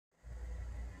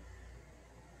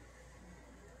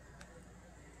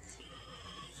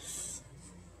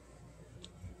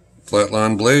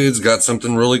Flatline Blades got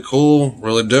something really cool,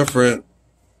 really different.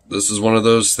 This is one of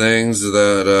those things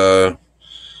that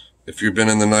if you've been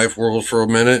in the knife world for a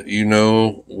minute, you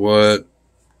know what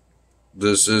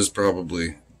this is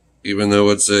probably. Even though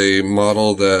it's a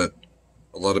model that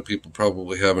a lot of people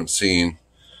probably haven't seen.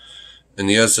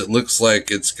 And yes, it looks like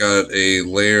it's got a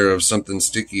layer of something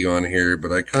sticky on here,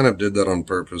 but I kind of did that on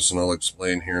purpose, and I'll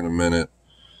explain here in a minute.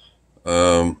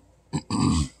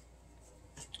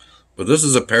 But this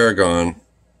is a Paragon.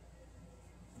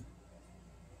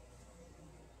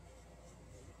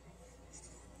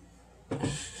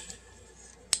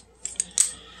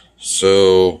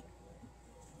 So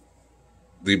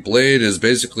the blade is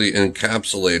basically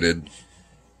encapsulated.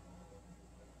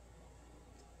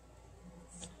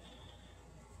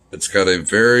 It's got a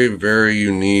very, very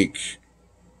unique,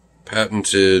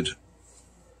 patented,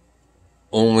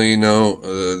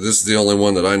 this is the only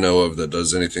one that I know of that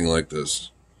does anything like this.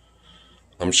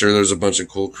 I'm sure there's a bunch of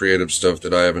cool creative stuff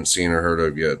that I haven't seen or heard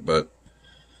of yet, but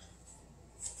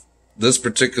this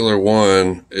particular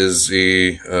one is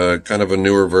the kind of a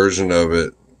newer version of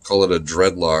it. Call it a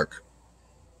Dreddlock.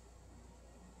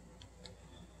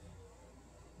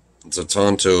 It's a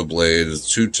Tanto blade.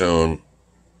 It's two-tone.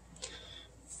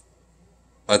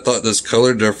 I thought this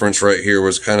color difference right here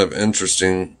was kind of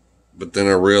interesting, but then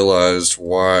I realized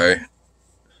why.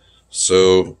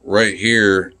 So right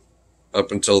here,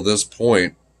 up until this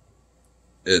point,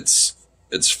 it's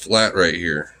flat right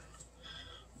here.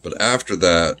 But after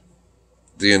that,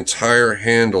 the entire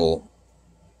handle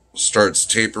starts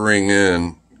tapering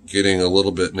in, getting a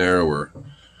little bit narrower,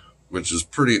 which is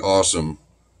pretty awesome.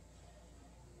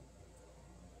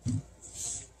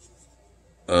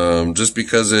 Just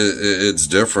because it's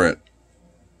different.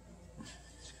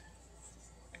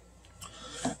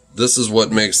 This is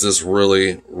what makes this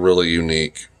really, really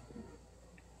unique.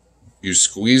 You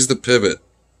squeeze the pivot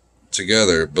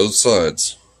together, both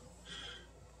sides.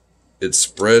 It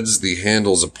spreads the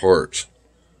handles apart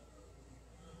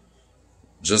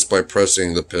just by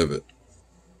pressing the pivot.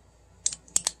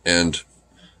 And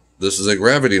this is a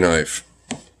gravity knife.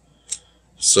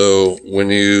 So when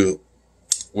you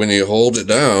hold it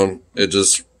down,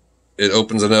 it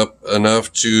opens it up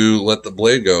enough to let the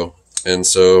blade go. And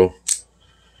so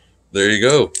there you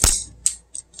go.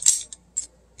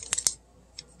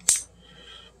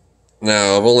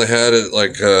 Now, I've only had it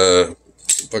like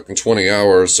fucking 20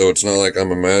 hours, so it's not like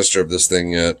I'm a master of this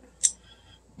thing yet.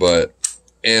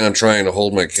 And I'm trying to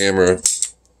hold my camera.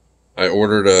 I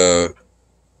ordered a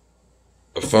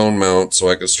phone mount so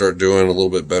I could start doing a little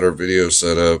bit better video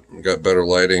setup. Got better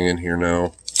lighting in here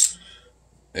now.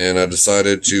 And I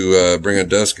decided to bring a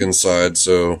desk inside,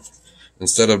 so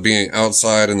instead of being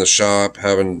outside in the shop,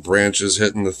 having branches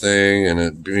hitting the thing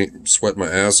and sweat my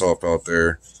ass off out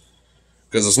there,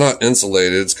 because it's not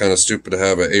insulated, it's kind of stupid to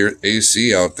have an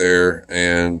AC out there,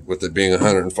 and with it being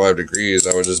 105 degrees,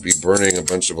 I would just be burning a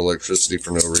bunch of electricity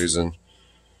for no reason.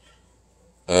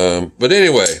 But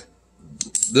anyway,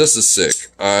 this is sick.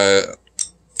 I've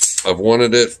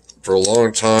wanted it for a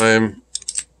long time.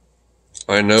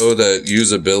 I know that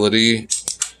usability,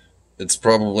 it's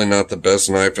probably not the best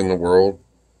knife in the world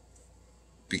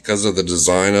because of the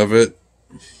design of it.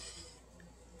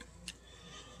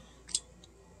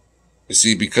 You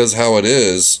see, because how it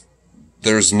is,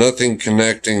 there's nothing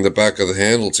connecting the back of the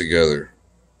handle together.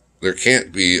 There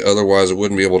can't be, otherwise it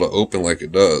wouldn't be able to open like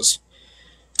it does.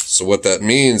 So what that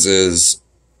means is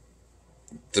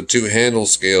the two handle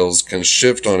scales can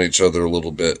shift on each other a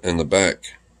little bit in the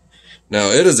back. Now,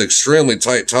 it is extremely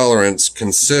tight tolerance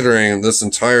considering this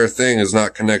entire thing is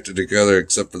not connected together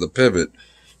except for the pivot.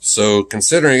 So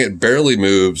considering it barely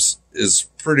moves is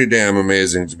pretty damn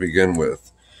amazing to begin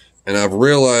with. And I've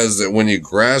realized that when you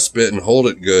grasp it and hold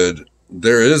it good,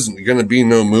 there isn't going to be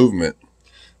no movement.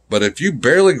 But if you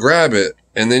barely grab it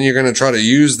and then you're going to try to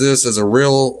use this as a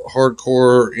real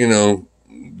hardcore,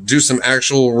 do some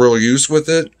actual real use with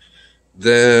it,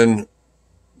 then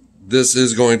this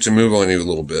is going to move on you a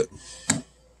little bit.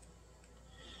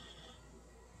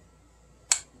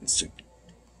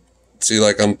 See,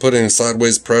 like I'm putting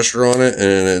sideways pressure on it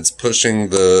and it's pushing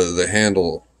the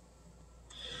handle.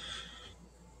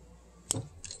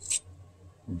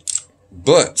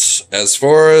 But as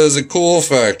far as a cool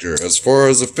factor, as far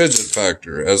as a fidget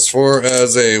factor, as far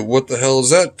as a what the hell is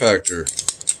that factor,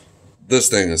 this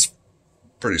thing is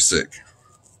pretty sick.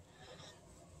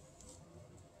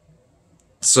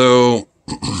 So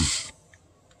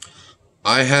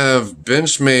I have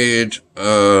bench made,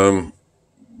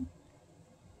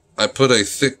 I put a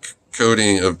thick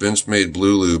coating of Benchmade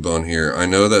Blue Lube on here. I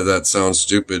know that sounds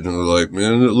stupid, and they're like,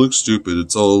 man, it looks stupid.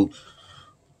 It's all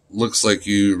looks like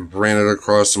you ran it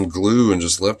across some glue and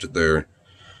just left it there.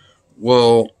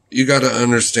 Well, you got to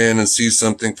understand and see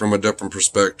something from a different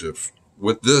perspective.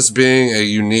 With this being a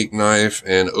unique knife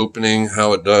and opening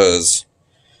how it does,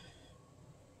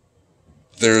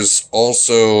 there's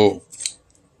also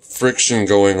friction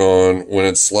going on when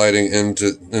it's sliding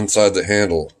inside the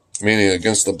handle, meaning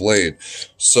against the blade.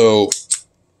 So,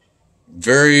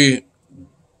 very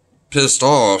pissed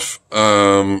off.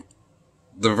 The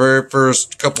very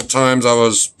first couple times I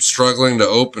was struggling to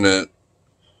open it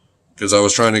because I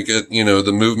was trying to get,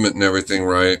 the movement and everything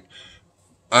right.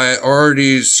 I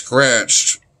already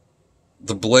scratched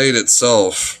the blade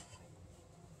itself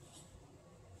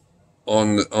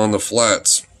on the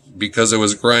flats because it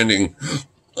was grinding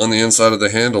on the inside of the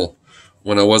handle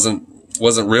when I wasn't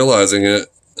realizing it,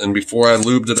 and before I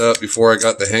lubed it up, before I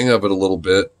got the hang of it a little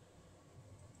bit.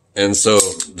 And so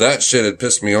that shit had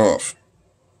pissed me off.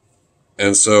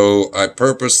 And so I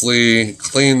purposely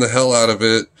cleaned the hell out of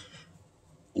it,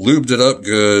 lubed it up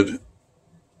good.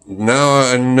 Now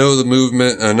I know the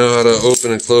movement, I know how to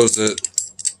open and close it.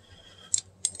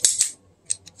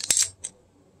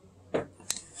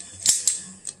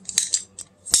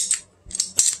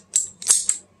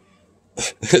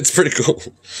 It's pretty cool.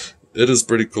 It is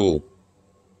pretty cool.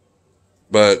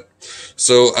 But,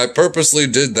 so I purposely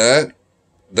did that.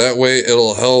 That way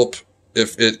it'll help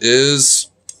if it is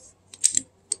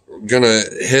gonna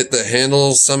hit the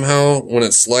handle somehow when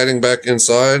it's sliding back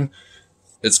inside.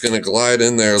 It's gonna glide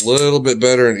in there a little bit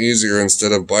better and easier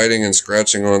instead of biting and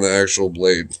scratching on the actual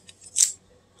blade.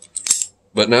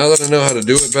 But now that I know how to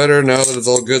do it better, now that it's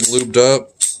all good and lubed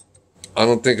up, I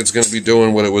don't think it's going to be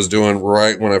doing what it was doing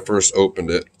right when I first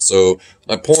opened it. So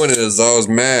my point is, I was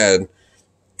mad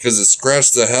because it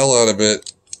scratched the hell out of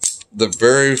it the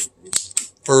very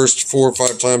first 4 or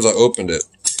 5 times I opened it,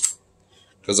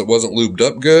 because it wasn't lubed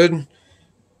up good,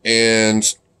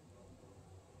 and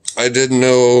I didn't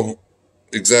know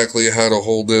exactly how to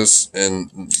hold this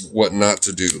and what not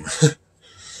to do.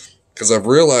 Because I've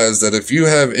realized that if you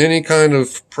have any kind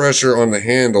of pressure on the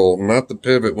handle, not the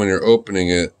pivot when you're opening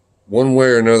it, one way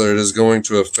or another, it is going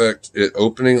to affect it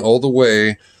opening all the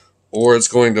way, or it's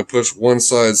going to push one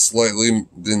side slightly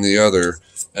than the other,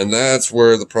 and that's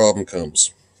where the problem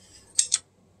comes.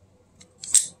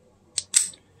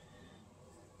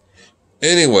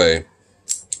 Anyway,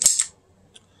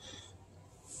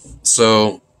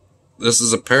 so this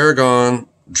is a Paragon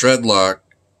Dreddlock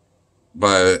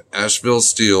by Asheville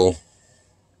Steel.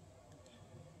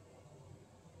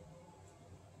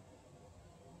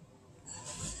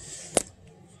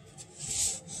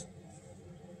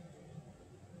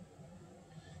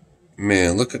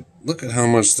 Man, look at how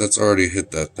much that's already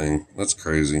hit that thing. That's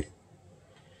crazy.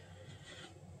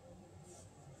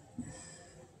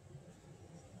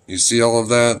 You see all of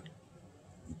that?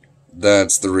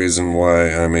 That's the reason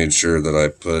why I made sure that I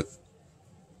put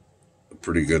a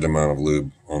pretty good amount of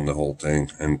lube on the whole thing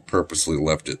and purposely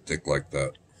left it thick like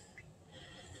that.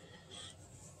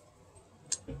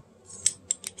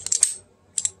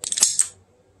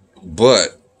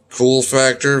 But cool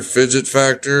factor, fidget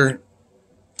factor,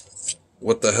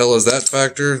 what the hell is that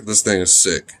factor? This thing is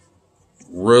sick.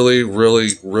 Really, really,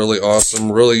 really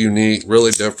awesome, really unique,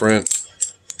 really different.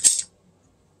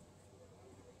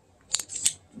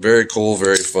 Very cool,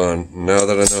 very fun. Now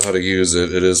that I know how to use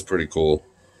it, it is pretty cool.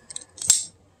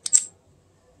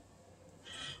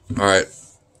 Alright,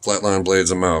 flatline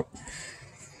blades, I'm out.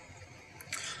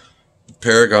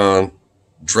 Paragon,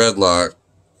 Dreddlock,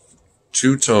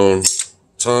 two-tone,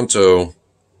 Tanto.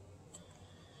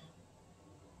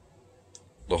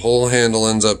 The whole handle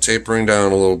ends up tapering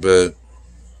down a little bit.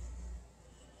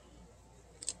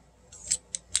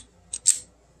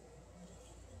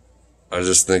 I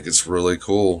just think it's really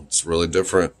cool. It's really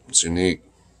different. It's unique.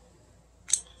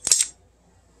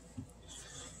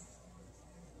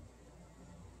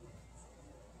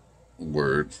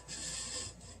 Word.